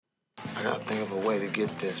I gotta think of a way to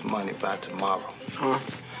get this money by tomorrow. Huh?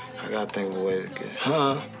 I gotta think of a way to get,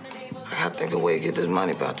 I gotta think of a way to get this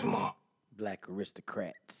money by tomorrow. Black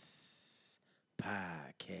Aristocrats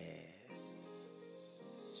Podcast.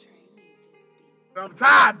 I'm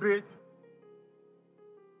tired, bitch.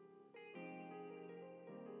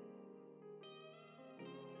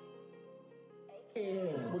 Yeah,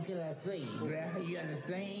 what can I say, bruh? You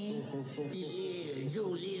understand? Yeah,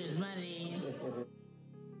 Julius money.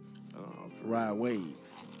 Ride Wave.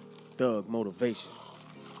 Thug Motivation.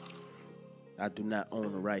 I do not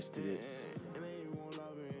own the rights to this.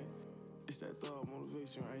 It's that thug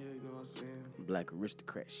motivation right here, you know what I'm saying? Black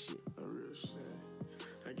Aristocrat shit. That real shit.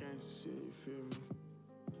 That gangsta shit, you feel me?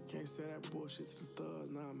 Can't say that bullshit to the thugs,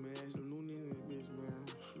 nah, man. It's the new nigga in this bitch, man.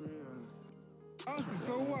 For real. Austin,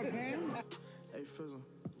 so what, man? Hey, Fizzle,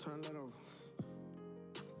 turn that over.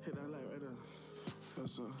 Hit that light right there.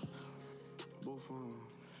 Yes, sir. Both of them.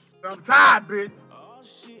 I'm tired, bitch. Oh,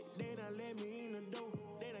 shit, they done let me in the door.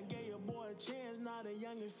 They done gave your boy a chance, now the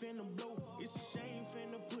youngin' finna blow. It's a shame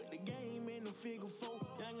finna put the game in the figure four.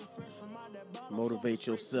 Youngin' fresh from out that bottom. Motivate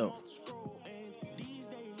yourself.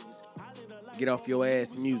 Get off your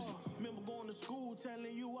ass music. Remember going to school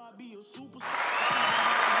telling you I'd be a superstar.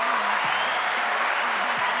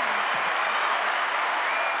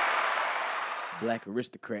 Black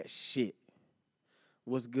Aristocrat shit.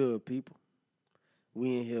 What's good, people?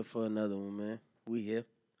 We in here for another one, man. We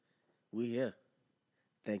here.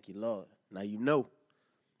 Thank you, Lord. Now you know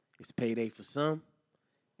it's payday for some,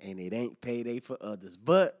 and it ain't payday for others.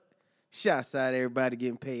 But shouts out to everybody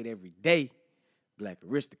getting paid every day. Black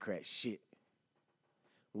Aristocrat shit.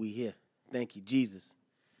 We here. Thank you, Jesus.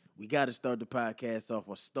 We got to start the podcast off,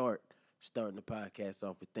 or starting the podcast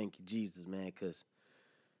off with thank you, Jesus, man, because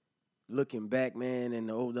looking back, man, and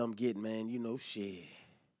the older I'm getting, man, you know, shit.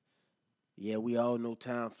 Yeah, we all know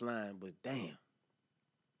time flying, but damn.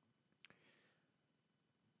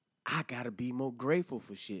 I got to be more grateful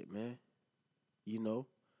for shit, man. You know,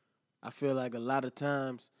 I feel like a lot of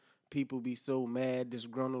times people be so mad,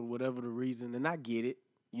 disgruntled, whatever the reason, and I get it.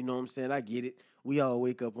 You know what I'm saying? I get it. We all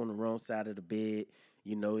wake up on the wrong side of the bed.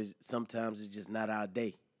 You know, sometimes it's just not our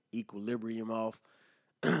day. Equilibrium off.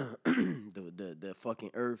 the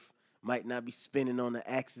fucking earth might not be spinning on the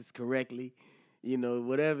axis correctly. You know,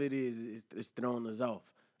 whatever it is, it's throwing us off.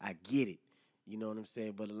 I get it. You know what I'm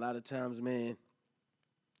saying? But a lot of times, man,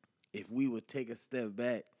 if we would take a step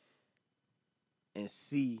back and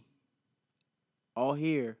see or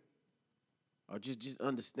hear or just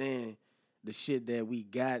understand the shit that we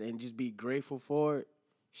got and just be grateful for it,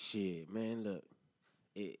 shit, man, look,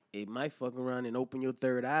 it might fuck around and open your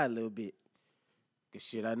third eye a little bit. Because,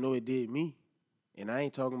 shit, I know it did me. And I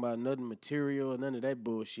ain't talking about nothing material or none of that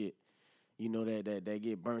bullshit, you know, that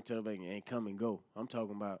get burnt up and come and go. I'm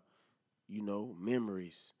talking about, you know,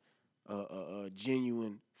 memories,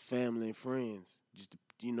 genuine family and friends, just,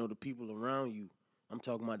 you know, the people around you. I'm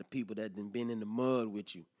talking about the people that done been in the mud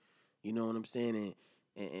with you. You know what I'm saying?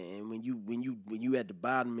 And when you at the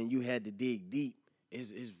bottom and you had to dig deep,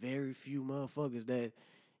 it's very few motherfuckers that,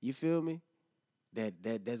 you feel me?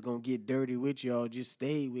 That's gonna get dirty with you or just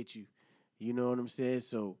stay with you. You know what I'm saying?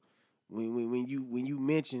 So when you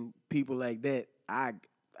mention people like that, I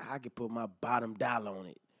could put my bottom dollar on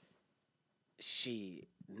it. Shit,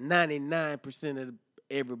 99% of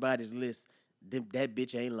everybody's list, that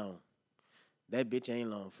bitch ain't long. That bitch ain't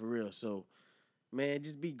long, for real. So, man,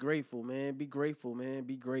 just be grateful, man. Be grateful, man.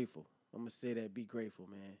 Be grateful. I'm gonna say that. Be grateful,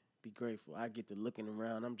 man. Be grateful. I get to looking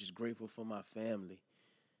around. I'm just grateful for my family.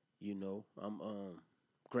 You know, I'm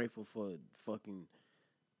grateful for fucking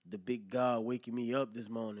the big God waking me up this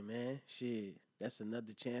morning, man. Shit, that's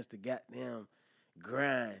another chance to goddamn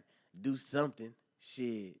grind, do something.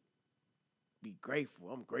 Shit, be grateful.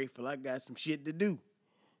 I'm grateful I got some shit to do.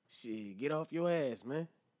 Shit, get off your ass, man.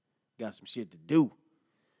 Got some shit to do.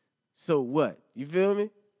 So what? You feel me?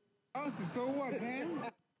 Austin, so what, man?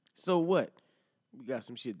 So what? We got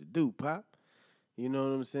some shit to do, Pop. You know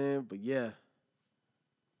what I'm saying? But yeah,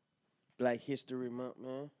 Black History Month,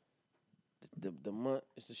 man. The month,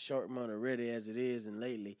 it's a short month already as it is, and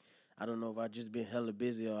lately, I don't know if I just been hella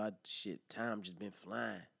busy or time just been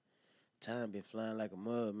flying. Time been flying like a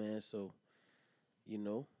mud, man. So, you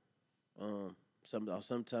know,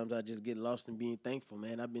 sometimes I just get lost in being thankful,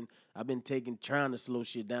 man. I've been trying to slow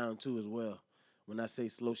shit down too as well. When I say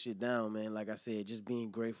slow shit down, man, like I said, just being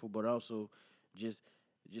grateful, but also just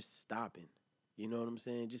stopping. You know what I'm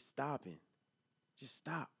saying? Just stopping. Just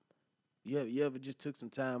stop. You ever just took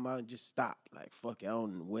some time out and just stopped? Like, fuck it, I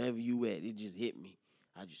don't know, wherever you at, it just hit me.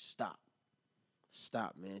 I just stopped.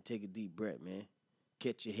 Stop, man. Take a deep breath, man.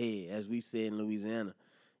 Catch your head, as we say in Louisiana.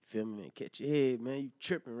 feel me, man? Catch your head, man. You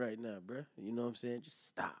tripping right now, bruh. You know what I'm saying? Just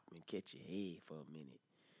stop and catch your head for a minute.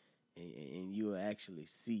 And you'll actually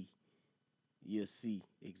see. You'll see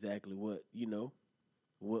exactly what,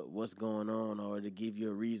 what's going on, or to give you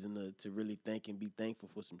a reason to really think and be thankful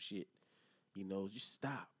for some shit. Just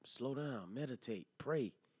stop, slow down, meditate,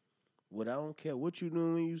 pray. I don't care what you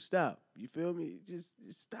doing when you stop. You feel me? Just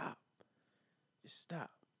stop. Just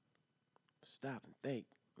stop. Stop and think.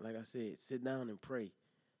 Like I said, sit down and pray.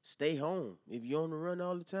 Stay home. If you're on the run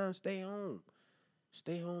all the time, stay home.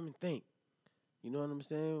 Stay home and think. You know what I'm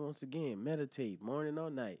saying? Once again, meditate, morning or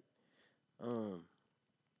night.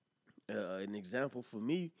 An example for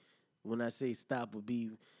me, when I say stop, would be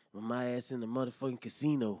when my ass in the motherfucking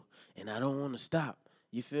casino and I don't want to stop.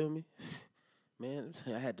 You feel me? Man,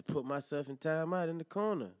 I had to put myself in time out in the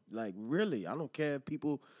corner. Like, really, I don't care if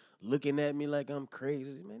people looking at me like I'm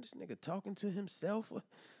crazy. Man, this nigga talking to himself.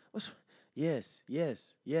 Yes.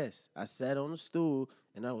 I sat on a stool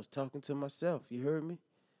and I was talking to myself. You heard me?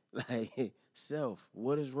 Like, self,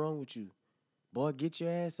 what is wrong with you? Boy, get your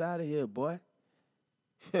ass out of here, boy.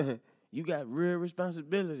 You got real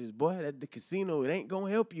responsibilities, boy, that the casino, it ain't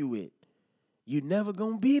gonna help you with. You never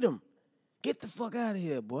gonna beat them. Get the fuck out of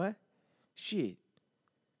here, boy. Shit.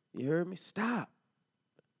 You heard me? Stop.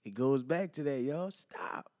 It goes back to that, y'all.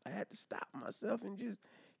 Stop. I had to stop myself and just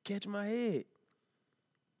catch my head.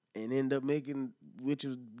 And end up making, which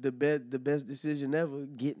was the best decision ever,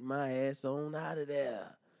 getting my ass on out of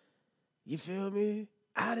there. You feel me?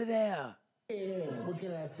 Out of there. Yeah, what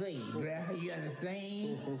can I say, bruh? You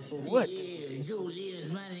understand? What? Yeah, Joe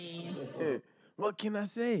lives my name. What can I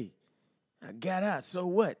say? I got out. So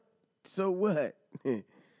what? So what?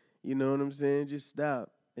 You know what I'm saying? Just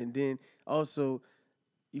stop. And then also,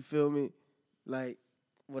 you feel me? Like,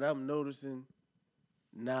 what I'm noticing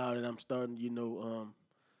now that I'm starting,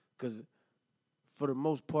 because for the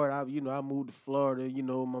most part, I moved to Florida.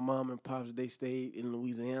 My mom and pops, they stayed in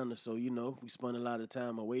Louisiana. So, we spent a lot of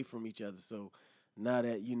time away from each other. So now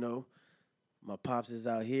that, my pops is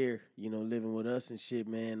out here, living with us and shit,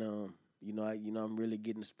 man, I'm really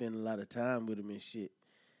getting to spend a lot of time with him and shit.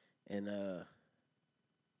 And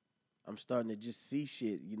I'm starting to just see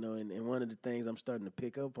shit, and one of the things I'm starting to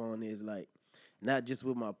pick up on is, like, not just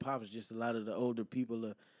with my pops, just a lot of the older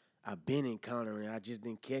people I've been encountering. I just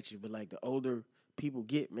didn't catch it, but, like, the older people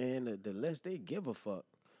get, man, the less they give a fuck.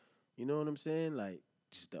 You know what I'm saying? Like,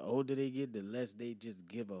 just the older they get, the less they just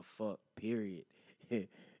give a fuck, period.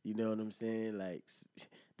 You know what I'm saying? Like,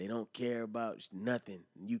 they don't care about nothing.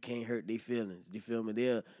 You can't hurt their feelings. You feel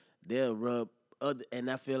me? They'll rub other, and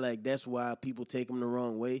I feel like that's why people take them the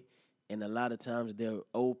wrong way. And a lot of times they're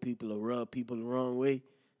old people will rub people the wrong way.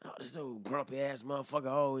 Oh, this old grumpy ass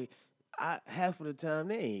motherfucker always. Half of the time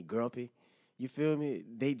they ain't grumpy. You feel me?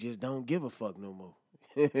 They just don't give a fuck no more.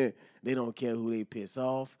 They don't care who they piss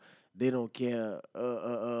off. They don't care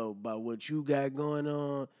about what you got going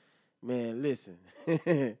on. Man, listen.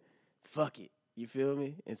 Fuck it. You feel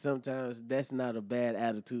me? And sometimes that's not a bad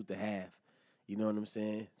attitude to have. You know what I'm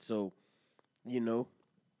saying? So,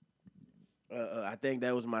 I think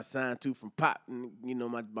that was my sign too from Pop. And,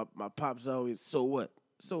 my Pop's always, so what?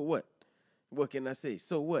 So what? What can I say?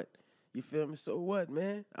 So what? You feel me? So what,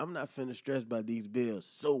 man? I'm not finna stress about these bills.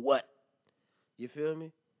 So what? You feel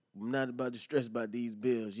me? I'm not about to stress about these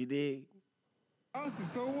bills. You dig? Austin,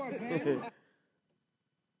 so what, man?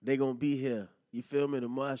 They gonna be here. You feel me? The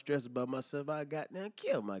more I stress about myself, I goddamn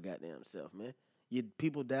kill my goddamn self, man.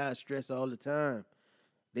 People die of stress all the time.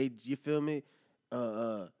 You feel me?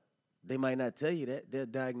 They might not tell you that. They'll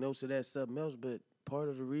diagnose it as something else, but part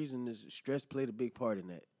of the reason is stress played a big part in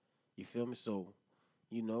that. You feel me? So,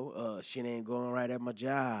 shit ain't going right at my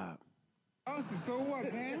job. Austin, so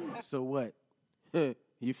what, man? So what?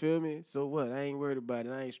 You feel me? So what? I ain't worried about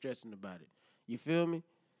it. I ain't stressing about it. You feel me?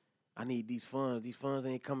 I need these funds. These funds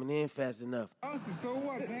ain't coming in fast enough. Austin, so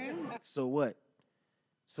what, man? So what?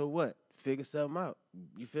 So what? Figure something out.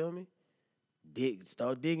 You feel me?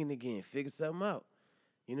 Start digging again. Figure something out.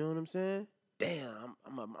 You know what I'm saying? Damn,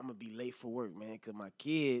 I'm gonna be late for work, man, because my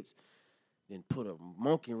kids then put a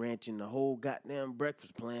monkey wrench in the whole goddamn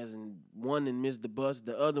breakfast plans, and one done missed the bus,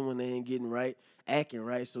 the other one they ain't getting right, acting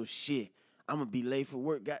right, so shit, I'm gonna be late for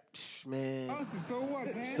work. Man. Austin, so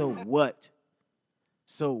what, man? So what?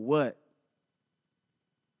 So what?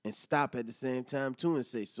 And stop at the same time, too, and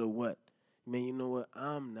say, so what? Man, you know what?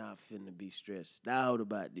 I'm not finna be stressed out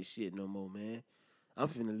about this shit no more, man. I'm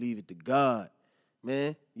finna leave it to God,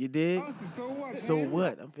 man. You dig? Austin, so what, man? So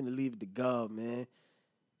what? I'm finna leave it to God, man.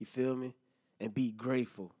 You feel me? And be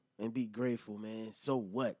grateful. Man. So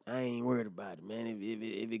what? I ain't worried about it, man.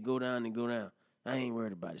 If it go down, then go down. I ain't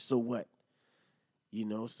worried about it. So what?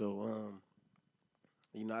 So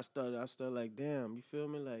I started like, damn, you feel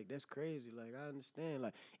me? Like that's crazy. Like I understand.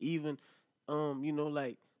 Like even,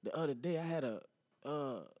 like the other day I had a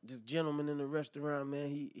this gentleman in the restaurant, man.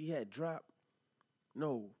 He had dropped.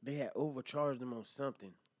 No, they had overcharged him on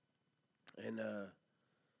something, and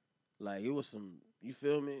like it was some. You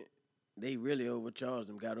feel me? They really overcharged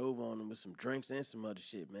him. Got over on him with some drinks and some other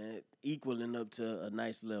shit, man. Equaling up to a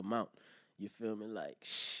nice little amount. You feel me? Like,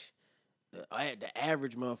 the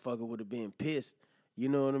average motherfucker would have been pissed. You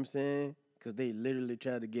know what I'm saying? Because they literally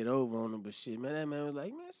tried to get over on him. But shit, man, that man was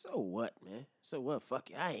like, man, so what, man? So what? Fuck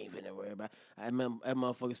it. I ain't finna worry about it. I remember that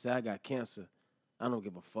motherfucker said, I got cancer. I don't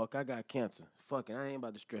give a fuck. I got cancer. Fuck it. I ain't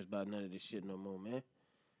about to stress about none of this shit no more, man.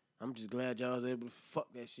 I'm just glad y'all was able to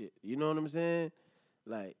fuck that shit. You know what I'm saying?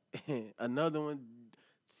 Like, another one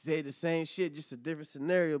said the same shit, just a different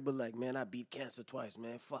scenario, but like, man, I beat cancer twice,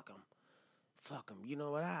 man. Fuck them. Fuck them. You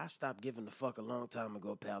know what? I stopped giving a fuck a long time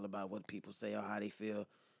ago, pal, about what people say or how they feel.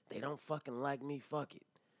 They don't fucking like me. Fuck it.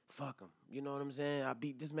 Fuck them. You know what I'm saying?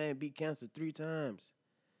 This man beat cancer 3 times.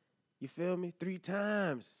 You feel me? 3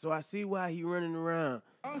 times. So I see why he running around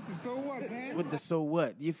Austin, so what, man? with the so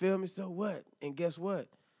what. You feel me? So what? And guess what?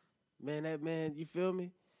 Man, that man, you feel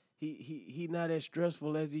me? He not as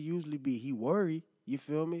stressful as he usually be. He worry, you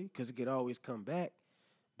feel me? Because it could always come back.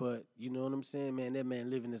 But you know what I'm saying, man? That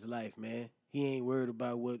man living his life, man. He ain't worried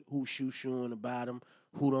about who shooing about him,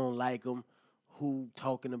 who don't like him, who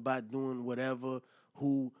talking about doing whatever,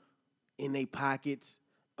 who in their pockets,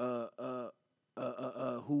 who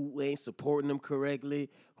ain't supporting them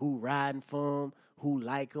correctly, who riding for him, who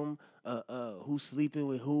like him, who sleeping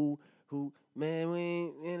with who.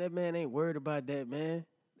 Man, that man ain't worried about that, man.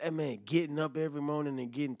 That man getting up every morning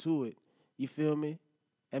and getting to it. You feel me?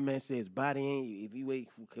 That man says his body ain't. If he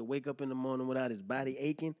could wake up in the morning without his body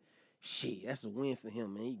aching, shit, that's a win for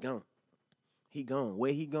him, man. He gone. He gone.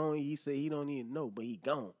 Where he going? He said he don't even know, but he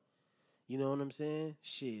gone. You know what I'm saying?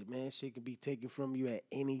 Shit, man, shit can be taken from you at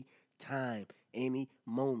any time, any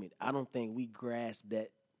moment. I don't think we grasp that.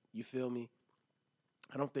 You feel me?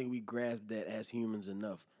 I don't think we grasp that as humans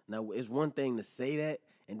enough. Now, it's one thing to say that,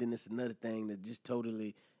 and then it's another thing to just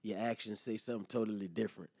totally, your actions say something totally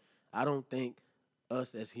different. I don't think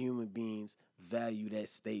us as human beings value that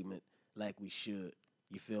statement like we should.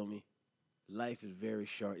 You feel me? Life is very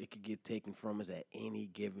short. It could get taken from us at any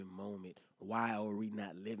given moment. Why are we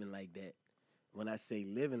not living like that? When I say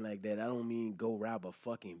living like that, I don't mean go rob a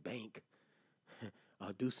fucking bank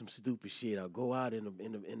or do some stupid shit or go out in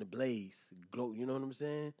the blaze. You know what I'm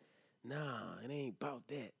saying? Nah, it ain't about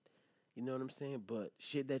that. You know what I'm saying? But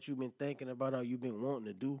shit that you've been thinking about or you've been wanting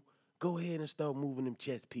to do, go ahead and start moving them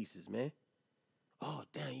chess pieces, man. Oh,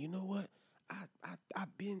 damn, you know what?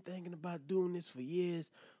 I've been thinking about doing this for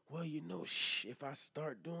years. Well, if I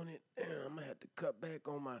start doing it, I'm going to have to cut back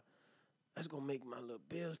on that's going to make my little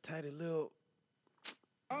bills tight a little.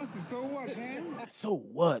 Austin, so what, man? So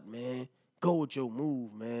what, man? Go with your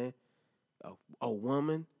move, man. A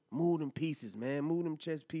woman, move them pieces, man. Move them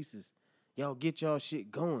chess pieces. Y'all get y'all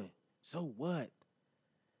shit going. So what?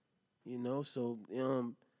 So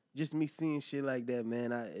just me seeing shit like that,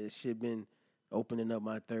 man, shit been opening up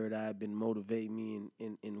my third eye, been motivating me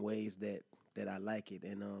in ways that I like it.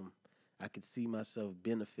 And I could see myself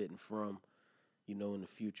benefiting from, in the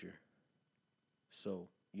future. So,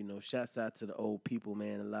 shouts out to the old people,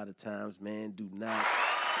 man. A lot of times, man, do not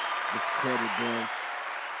discredit them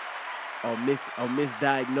or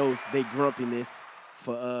misdiagnose their grumpiness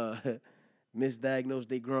for misdiagnose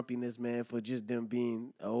their grumpiness, man, for just them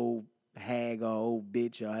being an old hag or old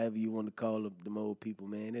bitch or however you want to call them old people,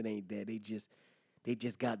 man. It ain't that. They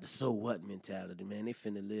just got the so what mentality, man. They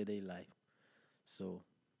finna live their life. So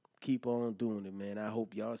keep on doing it, man. I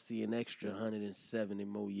hope y'all see an extra 170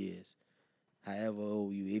 more years. However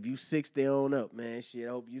old you. If you 60 on up, man, shit,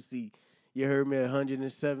 I hope you heard me,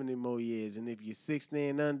 170 more years. And if you're 60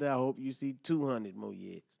 and under, I hope you see 200 more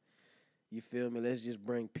years. You feel me? Let's just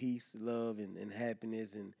bring peace, love, and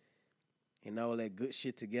happiness and all that good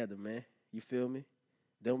shit together, man. You feel me?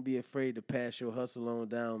 Don't be afraid to pass your hustle on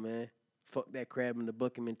down, man. Fuck that crab in the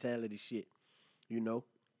bucket mentality shit,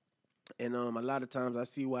 And a lot of times I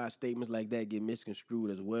see why statements like that get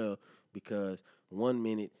misconstrued as well, because one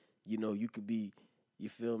minute, you could be, you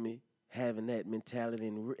feel me, having that mentality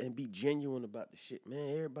and be genuine about the shit.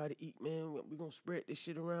 Man, everybody eat, man. We're going to spread this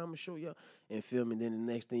shit around. I'm going to show y'all. And feel me, then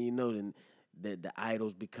the next thing you know, then the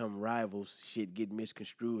idols become rivals. Shit get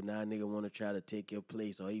misconstrued. Now a nigga want to try to take your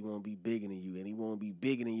place, or he won't be bigger than you, and he won't be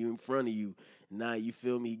bigger than you in front of you. Now, you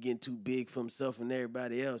feel me, he getting too big for himself and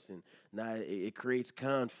everybody else, and now it creates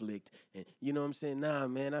conflict. And you know what I'm saying? Nah,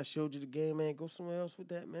 man, I showed you the game, man. Go somewhere else with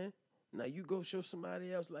that, man. Now you go show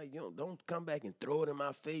somebody else, like, don't come back and throw it in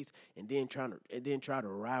my face and then try to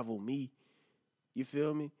rival me. You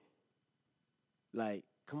feel me? Like,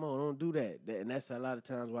 come on, don't do that. And that's a lot of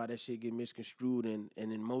times why that shit get misconstrued, and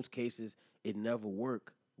in most cases it never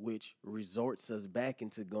work, which resorts us back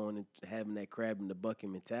into going and having that crab in the bucket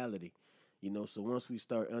mentality. So once we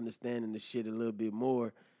start understanding the shit a little bit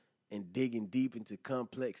more and digging deep into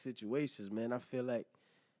complex situations, man, I feel like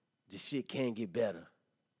the shit can get better.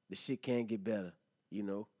 The shit can get better, you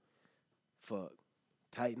know. Fuck.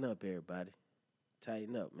 Tighten up, everybody.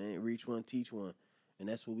 Tighten up, man. Reach one, teach one. And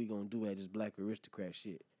that's what we gonna do at this Black Aristocrat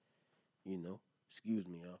shit. Excuse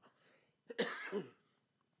me, y'all.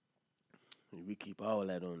 We keep all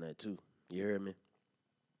that on that too. You hear me?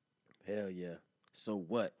 Hell yeah. So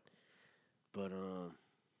what? But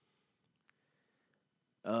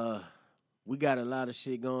we got a lot of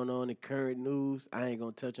shit going on in current news. I ain't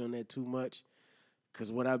gonna touch on that too much,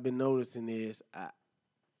 cause what I've been noticing is I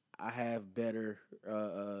have better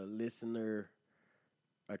listener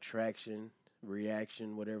attraction,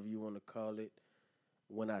 reaction, whatever you want to call it,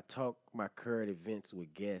 when I talk my current events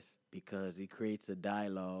with guests, because it creates a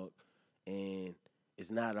dialogue and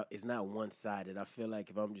it's not one sided. I feel like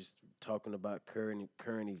if I'm just talking about current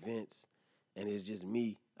events and it's just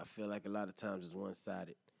me, I feel like a lot of times it's one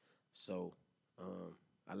sided. So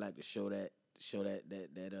I like to show that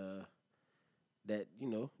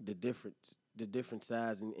the different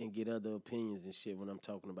sides and get other opinions and shit when I'm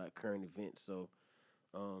talking about current events. So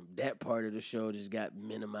that part of the show just got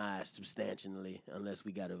minimized substantially unless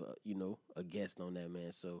we got a guest on that,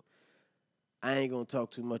 man. So I ain't gonna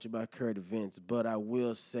talk too much about current events, but I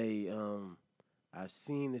will say I've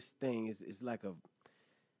seen this thing. It's like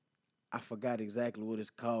I forgot exactly what it's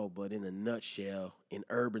called, but in a nutshell, in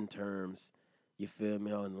urban terms, you feel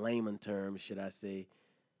me, or in layman terms, should I say,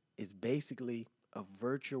 it's basically a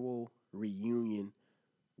virtual reunion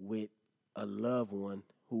with a loved one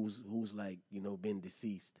who's like, been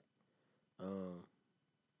deceased.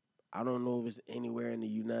 I don't know if it's anywhere in the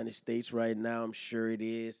United States right now. I'm sure it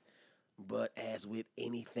is. But as with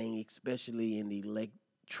anything, especially in the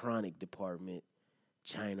electronic department,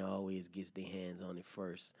 China always gets their hands on it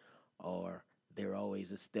first, or they're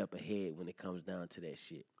always a step ahead when it comes down to that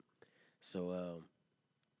shit. So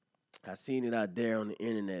I seen it out there on the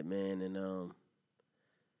internet, man, and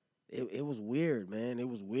it was weird, man. It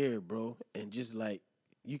was weird, bro. And just like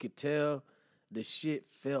you could tell the shit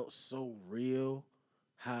felt so real,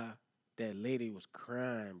 how that lady was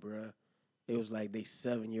crying, bruh. It was like their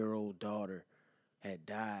 7-year-old daughter had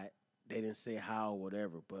died. They didn't say how or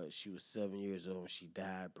whatever, but she was 7 years old when she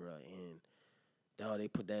died, bruh. And dog, they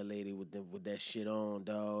put that lady with that shit on,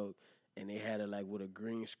 dog, and they had her like with a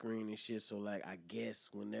green screen and shit. So like, I guess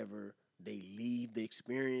whenever they leave the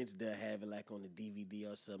experience, they'll have it like on the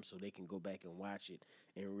DVD or something, so they can go back and watch it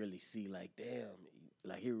and really see like, damn,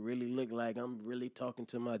 like it really looked like I'm really talking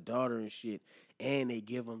to my daughter and shit. And they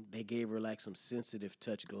gave her like some sensitive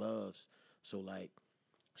touch gloves, so like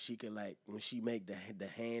she could, like, when she make the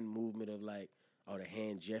hand movement of like, or the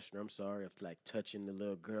hand gesture, I'm sorry, of like touching the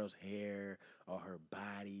little girl's hair or her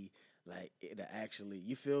body, like it'll actually,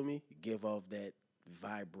 you feel me, give off that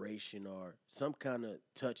vibration or some kind of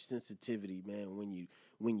touch sensitivity, man,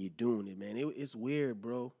 when you're doing it, man. It's weird,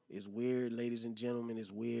 bro. It's weird, ladies and gentlemen.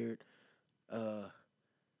 It's weird.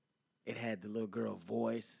 It had the little girl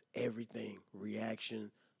voice, everything, reaction,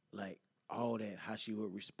 like all that, how she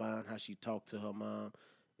would respond, how she talked to her mom.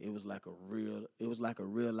 It was like a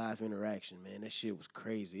real life interaction, man. That shit was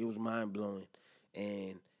crazy. It was mind blowing.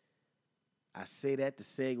 And I say that to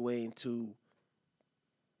segue into,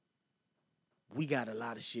 we got a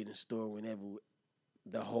lot of shit in store whenever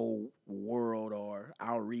the whole world or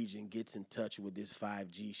our region gets in touch with this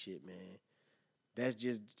 5G shit, man. That's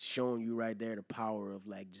just showing you right there the power of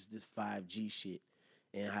like just this 5G shit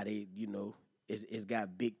and how they, it's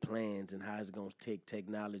got big plans and how it's gonna take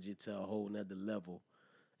technology to a whole nother level,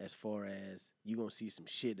 as far as you gonna see some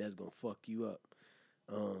shit that's gonna fuck you up,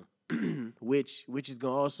 which is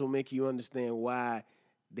gonna also make you understand why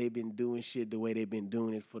they've been doing shit the way they've been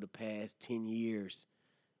doing it for the past 10 years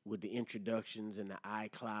with the introductions and the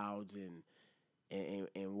iClouds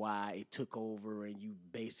and why it took over and you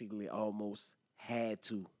basically almost had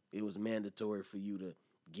to. It was mandatory for you to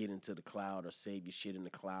get into the cloud or save your shit in the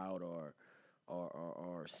cloud or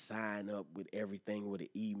sign up with everything with an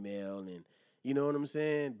email, and you know what I'm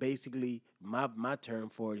saying? Basically, my term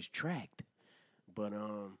for it is tracked. But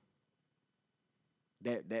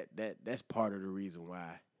that's part of the reason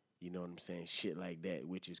why, you know what I'm saying, shit like that,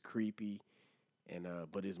 which is creepy and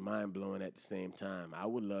but it's mind blowing at the same time. I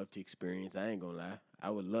would love to experience, I ain't gonna lie, I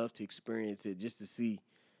would love to experience it just to see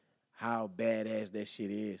how badass that shit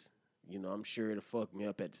is. You know, I'm sure it'll fuck me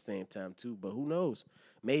up at the same time too. But who knows?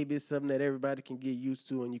 Maybe it's something that everybody can get used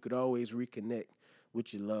to, and you could always reconnect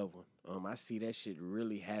with your loved one. I see that shit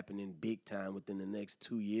really happening big time within the next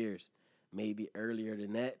 2 years, maybe earlier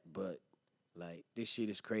than that. But like this shit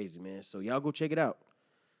is crazy, man. So y'all go check it out.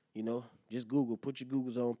 You know, just Google, put your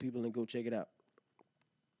Googles on, people, and go check it out.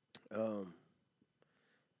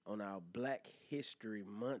 On our Black History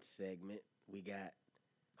Month segment, we got.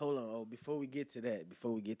 Hold on. Oh, before we get to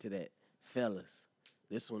that, fellas,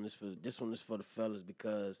 this one is for the fellas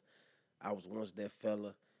because I was once that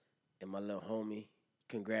fella, and my little homie.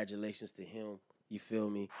 Congratulations to him. You feel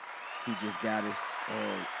me? He just got us.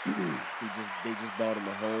 They just bought him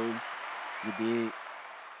a home. You did.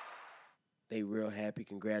 They real happy.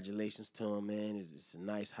 Congratulations to him, man. It's a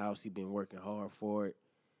nice house. He been working hard for it.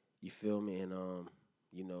 You feel me? And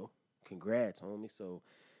you know, congrats, homie. So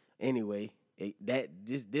anyway,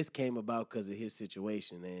 this came about because of his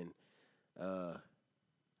situation, and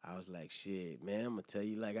I was like, shit, man. I'm gonna tell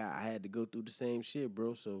you, like I had to go through the same shit,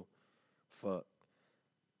 bro. So fuck.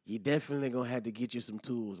 You definitely gonna have to get you some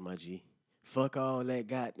tools, my G. Fuck all that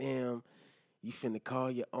goddamn. You finna call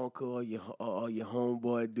your uncle or your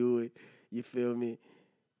homeboy do it. You feel me?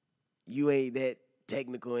 You ain't that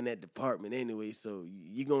technical in that department anyway, so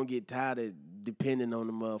you gonna get tired of depending on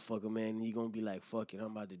the motherfucker, man. And you gonna be like, fuck it,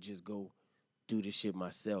 I'm about to just go do this shit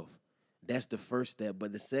myself. That's the first step.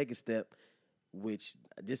 But the second step, which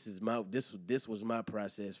this was my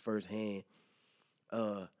process firsthand.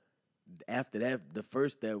 After that, the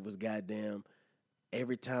first step was goddamn.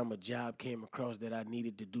 Every time a job came across that I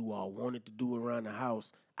needed to do or wanted to do around the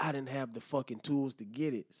house, I didn't have the fucking tools to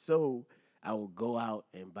get it. So I would go out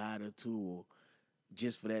and buy the tool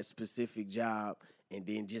just for that specific job and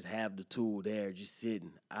then just have the tool there just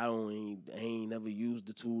sitting. I ain't never used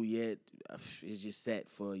the tool yet. It's just sat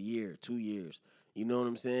for a year, 2 years. You know what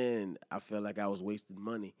I'm saying? I felt like I was wasting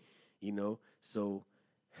money, you know? So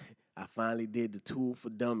I finally did the tool for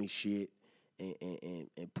dummy shit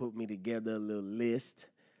and put me together a little list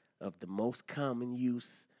of the most common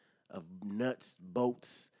use of nuts,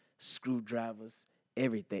 bolts, screwdrivers,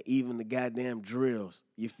 everything, even the goddamn drills.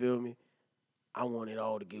 You feel me? I want it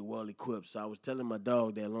all to get well equipped. So I was telling my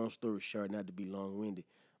dog that, long story short, not to be long-winded,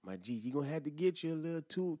 my G, you gonna have to get you a little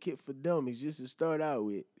toolkit for dummies just to start out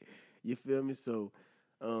with. You feel me? So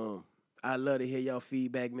I love to hear y'all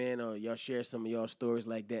feedback, man, or y'all share some of y'all stories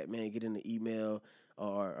like that, man. Get in the email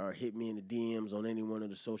or hit me in the DMs on any one of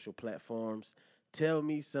the social platforms. Tell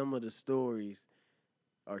me some of the stories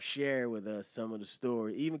or share with us some of the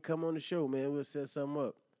story. Even come on the show, man. We'll set something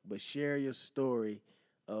up. But share your story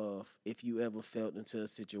of if you ever felt into a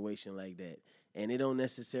situation like that. And it don't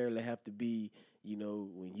necessarily have to be, you know,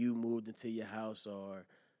 when you moved into your house or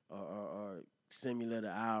similar to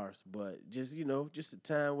ours, but just, you know, just a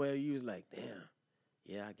time where you was like, damn,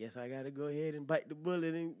 yeah, I guess I got to go ahead and bite the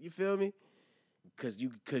bullet, and you feel me? Because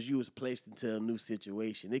you was placed into a new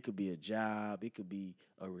situation. It could be a job, it could be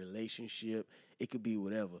a relationship, it could be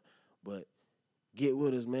whatever. But get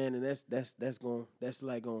with us, man, and that's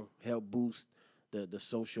like gonna help boost the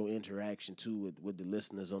social interaction too with the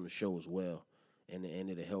listeners on the show as well, and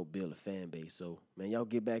it'll help build a fan base. So, man, y'all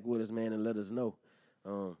get back with us, man, and let us know.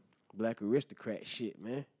 Black aristocrat shit,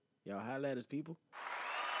 man. Y'all holla at us, people.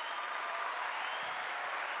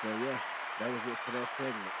 So yeah, that was it for that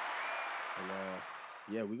segment. And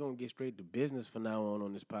yeah, we gonna get straight to business from now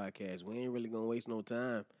on this podcast. We ain't really gonna waste no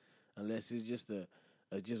time unless it's just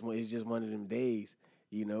it's just one of them days,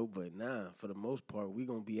 you know. But nah, for the most part, we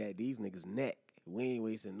gonna be at these niggas' neck. We ain't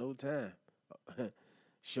wasting no time.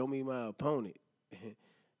 Show me my opponent.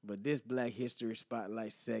 But this Black History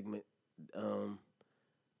Spotlight segment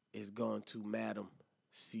is going to Madam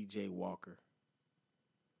C.J. Walker,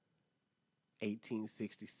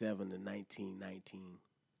 1867 to 1919.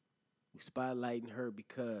 We spotlighting her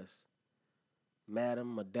because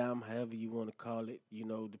Madame, however you want to call it, you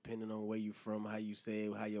know, depending on where you from, how you say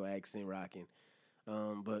it, how your accent rocking.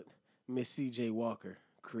 But Miss C.J. Walker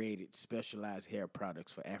created specialized hair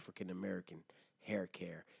products for African American hair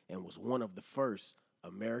care and was one of the first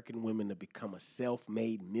American women to become a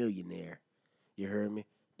self-made millionaire. You heard me?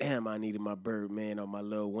 Damn, I needed my Birdman or my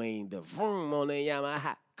Lil Wayne to vroom on the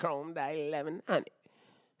Yamaha Chrome 1100.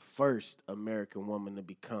 First American woman to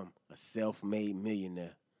become a self-made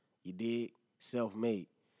millionaire. You dig? Self-made.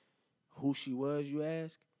 Who she was, you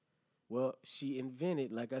ask? Well, she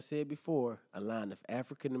invented, like I said before, a line of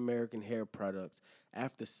African-American hair products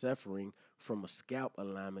after suffering from a scalp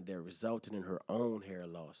alignment that resulted in her own hair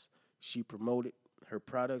loss. She promoted her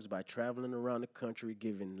products by traveling around the country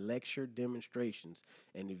giving lecture demonstrations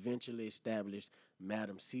and eventually established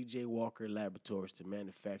Madam C.J. Walker Laboratories to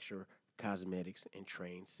manufacture cosmetics and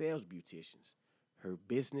train sales beauticians. Her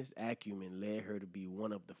business acumen led her to be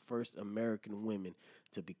one of the first American women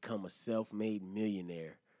to become a self made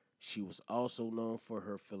millionaire. She was also known for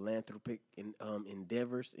her philanthropic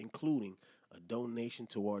endeavors, including a donation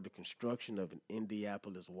toward the construction of an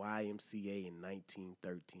Indianapolis YMCA in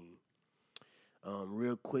 1913.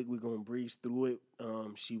 Real quick, we're going to breeze through it.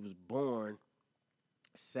 She was born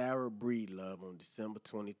Sarah Breedlove on December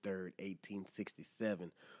 23rd,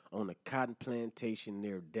 1867, on a cotton plantation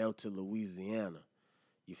near Delta, Louisiana.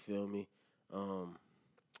 You feel me?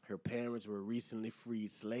 Her parents were recently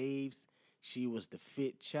freed slaves. She was the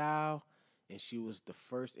fifth child, and she was the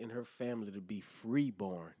first in her family to be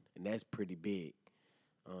freeborn, and that's pretty big.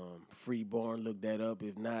 Freeborn, look that up.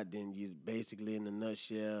 If not, then you basically, in a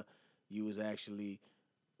nutshell, you was actually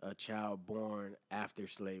a child born after the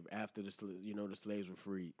slaves were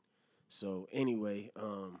freed. So anyway,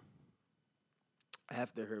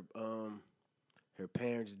 after her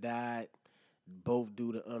parents died, both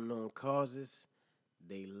due to unknown causes,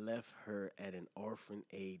 they left her at an orphan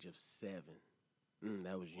age of 7.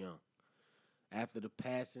 That was young. After the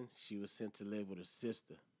passing, she was sent to live with her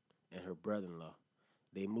sister and her brother-in-law.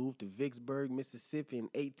 They moved to Vicksburg, Mississippi in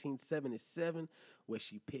 1877, where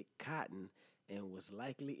she picked cotton and was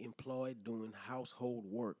likely employed doing household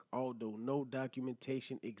work, although no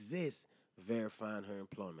documentation exists verifying her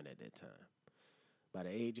employment at that time. By the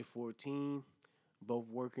age of 14, both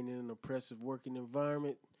working in an oppressive working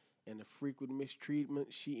environment and the frequent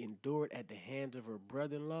mistreatment she endured at the hands of her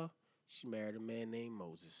brother-in-law, she married a man named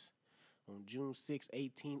Moses. On June 6,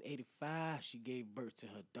 1885, she gave birth to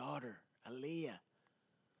her daughter, Aaliyah.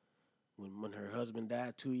 When her husband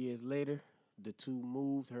died 2 years later, the two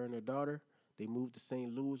moved, her and her daughter, they moved to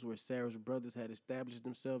St. Louis, where Sarah's brothers had established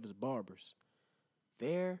themselves as barbers.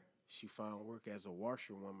 There, she found work as a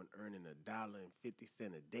washerwoman, earning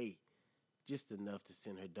 $1.50 a day, just enough to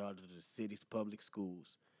send her daughter to the city's public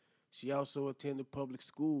schools. She also attended public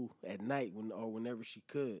school at night whenever she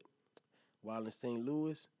could. While in St.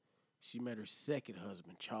 Louis, she met her second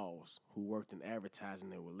husband, Charles, who worked in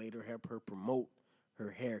advertising that would later help her promote her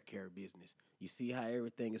hair care business. You see how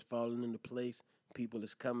everything is falling into place? People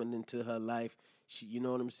is coming into her life. She, you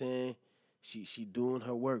know what I'm saying? She doing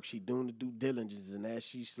her work. She doing the due diligence. And as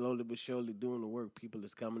she slowly but surely doing the work, people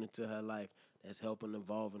is coming into her life that's helping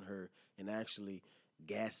involving her and actually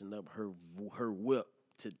gassing up her whip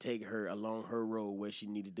to take her along her road where she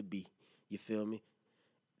needed to be. You feel me?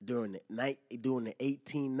 During the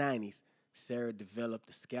 1890s, Sarah developed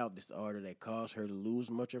a scalp disorder that caused her to lose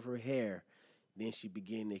much of her hair. Then she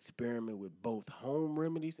began to experiment with both home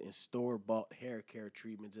remedies and store-bought hair care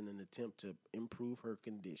treatments in an attempt to improve her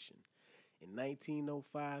condition. In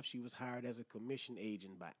 1905, she was hired as a commission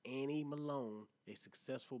agent by Annie Malone, a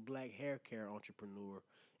successful black hair care entrepreneur,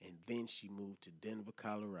 and then she moved to Denver,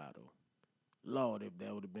 Colorado. Lord, if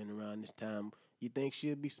that would have been around this time, you think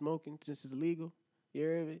she'd be smoking since it's legal? You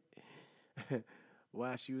heard it?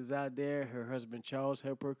 While she was out there, her husband Charles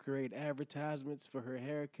helped her create advertisements for her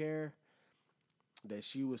hair care that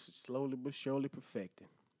she was slowly but surely perfecting.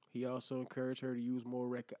 He also encouraged her to use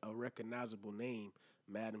a recognizable name,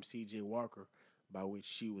 Madam C.J. Walker, by which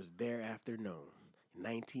she was thereafter known. In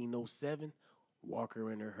 1907,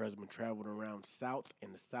 Walker and her husband traveled around South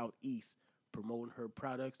and the Southeast, promoting her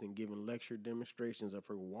products and giving lecture demonstrations of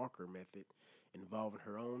her Walker method, involving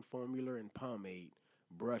her own formula and pomade,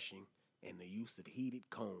 brushing, and the use of heated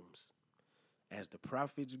combs. As the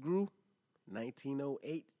profits grew,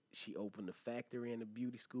 1908, she opened a factory and a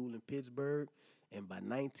beauty school in Pittsburgh, and by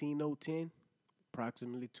 1910,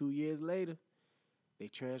 approximately 2 years later, they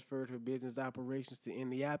transferred her business operations to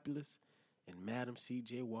Indianapolis, and Madam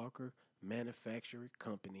C.J. Walker Manufacturing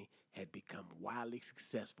Company had become wildly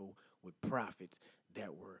successful with profits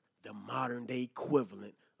that were the modern-day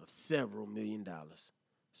equivalent of several $1 million.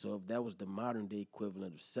 So if that was the modern-day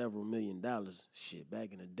equivalent of several $1 million, shit,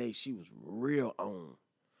 back in the day, she was real on.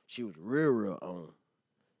 She was real on.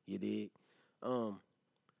 You dig?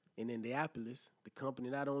 In Indianapolis, the company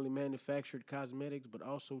not only manufactured cosmetics but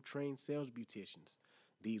also trained sales beauticians.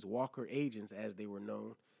 These Walker agents, as they were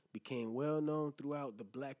known, became well known throughout the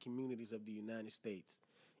black communities of the United States.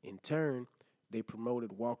 In turn, they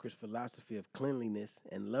promoted Walker's philosophy of cleanliness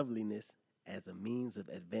and loveliness as a means of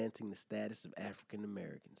advancing the status of African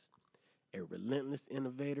Americans. A relentless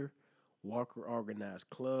innovator, Walker organized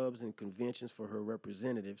clubs and conventions for her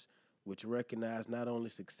representatives, which recognized not only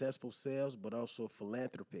successful sales but also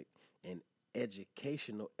philanthropic and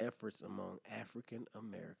educational efforts among African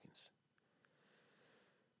Americans.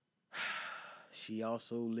 She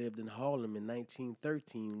also lived in Harlem in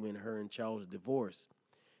 1913 when her and Charles divorced.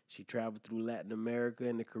 She traveled through Latin America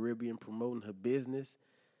and the Caribbean promoting her business.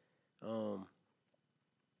 Um,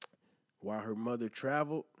 while her mother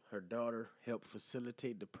traveled, her daughter helped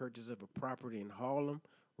facilitate the purchase of a property in Harlem,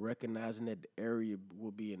 recognizing that the area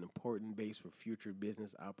will be an important base for future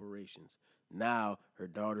business operations. Now her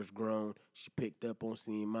daughter's grown. She picked up on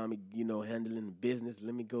seeing mommy, handling the business.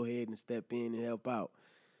 Let me go ahead and step in and help out.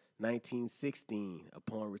 1916,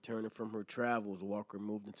 upon returning from her travels, Walker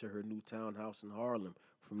moved into her new townhouse in Harlem.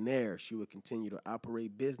 From there, she would continue to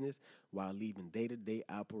operate business while leaving day-to-day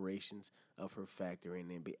operations of her factory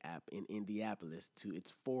in Indianapolis to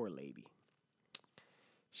its forelady.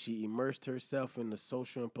 She immersed herself in the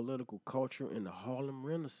social and political culture in the Harlem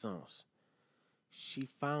Renaissance. She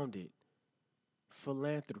founded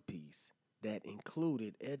philanthropies that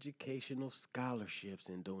included educational scholarships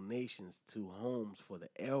and donations to homes for the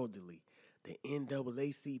elderly, the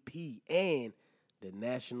NAACP, and the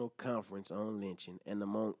National Conference on Lynching, and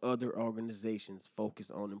among other organizations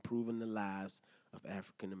focused on improving the lives of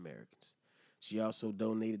African Americans. She also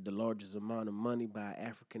donated the largest amount of money by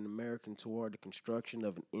African American toward the construction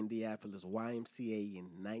of an Indianapolis YMCA in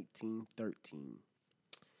 1913.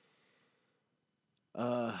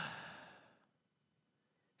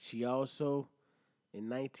 She also, in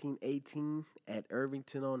 1918, at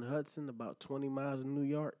Irvington on Hudson, about 20 miles in New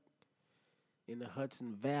York, in the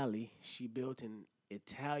Hudson Valley, she built an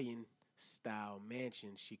Italian-style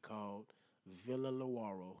mansion she called Villa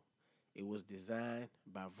Lawaro. It was designed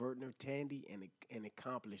by Vertner Tandy, an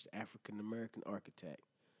accomplished African-American architect.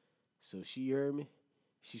 So she heard me.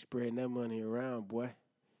 She spreading that money around, boy.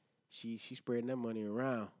 She spreading that money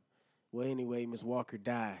around. Well, anyway, Miss Walker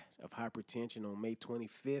died of hypertension on May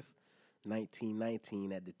 25th,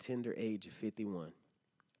 1919, at the tender age of 51,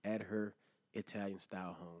 at her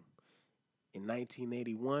Italian-style home. In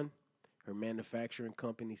 1981, her manufacturing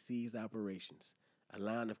company ceased operations. A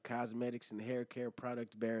line of cosmetics and hair care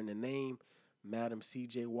products bearing the name Madam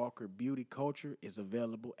C.J. Walker Beauty Culture is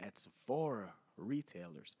available at Sephora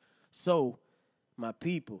retailers. So, my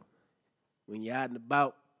people, when you're out and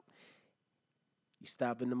about, you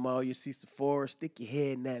stop in the mall, you see Sephora, stick your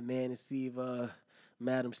head in that, man, and see if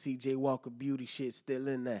Madam C.J. Walker Beauty shit's still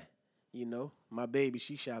in there. My baby,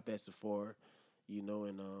 she shop at Sephora, and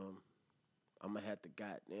I'm going to have to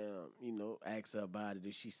ask her about it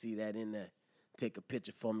if she see that in there. Take a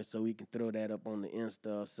picture for me so we can throw that up on the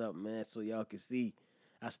Insta or something, man, so y'all can see.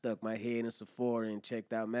 I stuck my head in Sephora and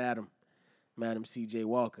checked out Madam C.J.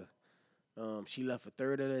 Walker. She left a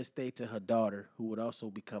third of the estate to her daughter, who would also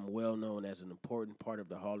become well known as an important part of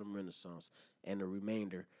the Harlem Renaissance, and the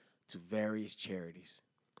remainder to various charities.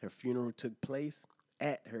 Her funeral took place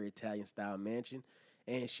at her Italian-style mansion,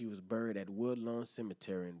 and she was buried at Woodlawn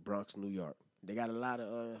Cemetery in Bronx, New York. They got a lot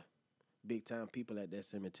of big-time people at that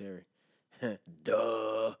cemetery.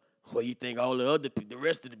 Duh. Where you think all the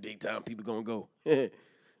rest of the big-time people gonna go?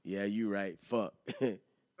 Yeah, you right. Fuck. I'm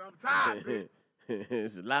tired, bitch.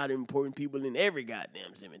 There's a lot of important people in every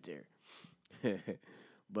goddamn cemetery.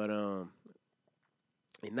 But in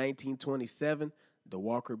 1927, the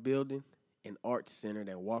Walker Building, an arts center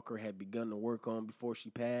that Walker had begun to work on before she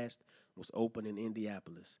passed, was opened in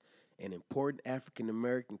Indianapolis. An important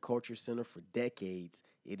African-American culture center for decades,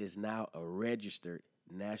 it is now a registered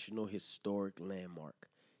National Historic Landmark.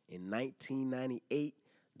 In 1998,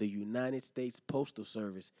 the United States Postal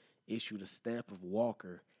Service issued a stamp of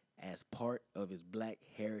Walker as part of its Black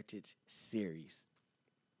Heritage Series.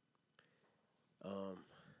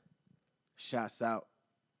 Shouts out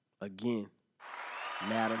again,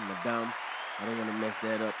 Madam, I don't want to mess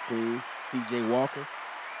that up, Queen C.J. Walker.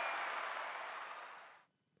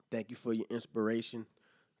 Thank you for your inspiration.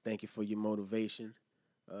 Thank you for your motivation.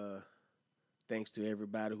 Thanks to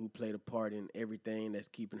everybody who played a part in everything that's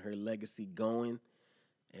keeping her legacy going.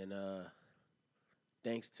 And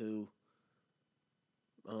thanks to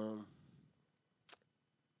the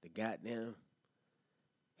goddamn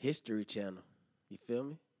History Channel. You feel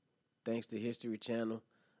me? Thanks to History Channel,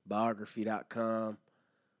 biography.com,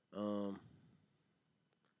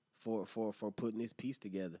 for putting this piece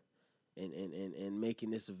together and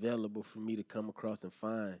making this available for me to come across and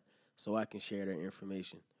find so I can share that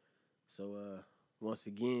information. So once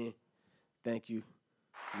again, thank you,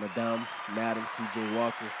 Madam C.J.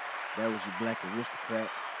 Walker. That was your Black Aristocrat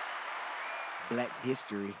Black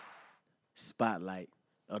History Spotlight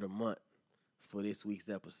of the month for this week's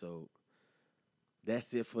episode.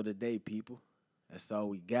 That's it for today, people. That's all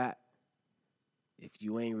we got. If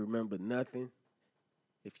you ain't remember nothing,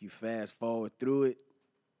 if you fast forward through it,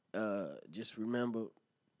 just remember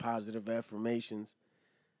positive affirmations.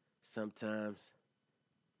 sometimes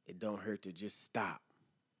it don't hurt to just stop,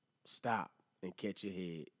 and catch your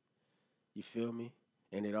head. You feel me?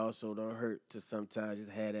 And it also don't hurt to sometimes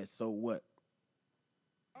just have that so what.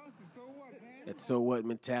 Austin, so what, man? That so what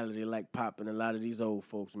mentality like popping a lot of these old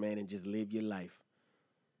folks, man, and just live your life.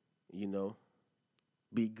 You know?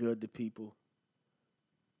 Be good to people.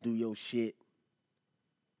 Do your shit.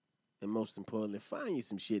 And most importantly, find you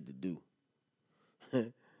some shit to do.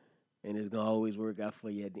 And it's going to always work out for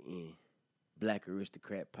you at the end. Black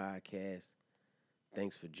Aristocrat Podcast.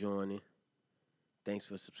 Thanks for joining. Thanks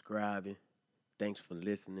for subscribing. Thanks for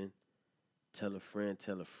listening. Tell a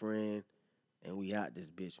friend. And we out this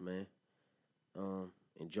bitch, man.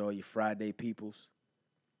 Enjoy your Friday, peoples.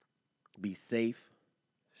 Be safe.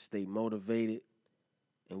 Stay motivated.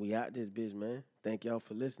 And we out this bitch, man. Thank y'all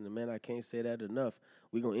for listening, man. I can't say that enough.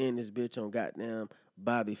 We gonna end this bitch on goddamn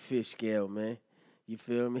Bobby Fish Scale, man. You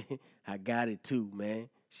feel me? I got it too, man.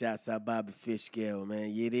 Shouts out Bobby Fish Scale,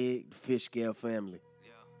 man. You dig? Fish Scale family.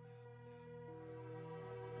 Yeah.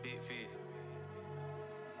 Big fish.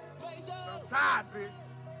 I'm tired, bitch.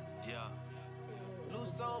 Yeah.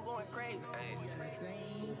 Loose soul going crazy. Hey.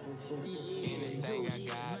 Yeah, Anything I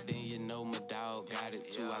got, then you know my dog got it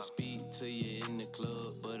too. I speak to you in the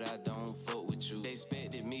club, but I don't fuck with you. They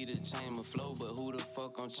expected me to change my flow, but who the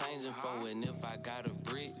fuck I'm changing for? And if I got a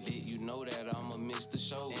brick lit, you know that I'ma miss the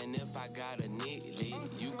show. And if I got a nick lit,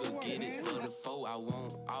 you could get it for the foe. I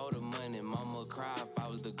want all the money, mama cry if I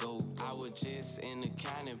was the GOAT. I was just in the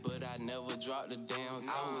county, but I never dropped the damn.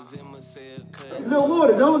 I was in my cell cut. No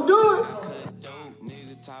water, don't do it. I cut dope,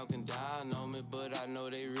 niggas talking down on me, but I know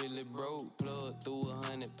they really broke. Plug through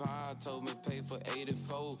 100 pounds, told me pay for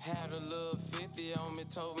 84. Had a little 50 on me,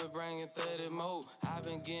 told me bring in 30 more. I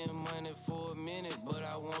been getting money for a minute, but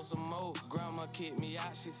I want some more. Grandma kicked me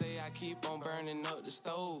out, she say I keep on burning up the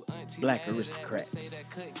stove. Auntie Black mad at me, Aristocrats. say that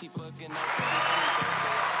cut keep fucking up.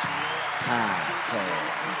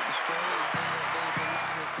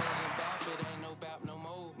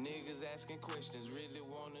 Niggas asking questions, really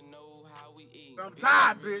wanna know how we eat. I'm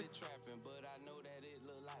tired, bitch.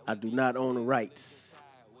 I do not own the rights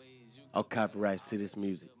or copyrights to this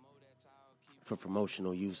music for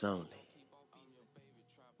promotional use only.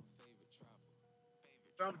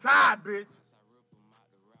 I'm tired, bitch.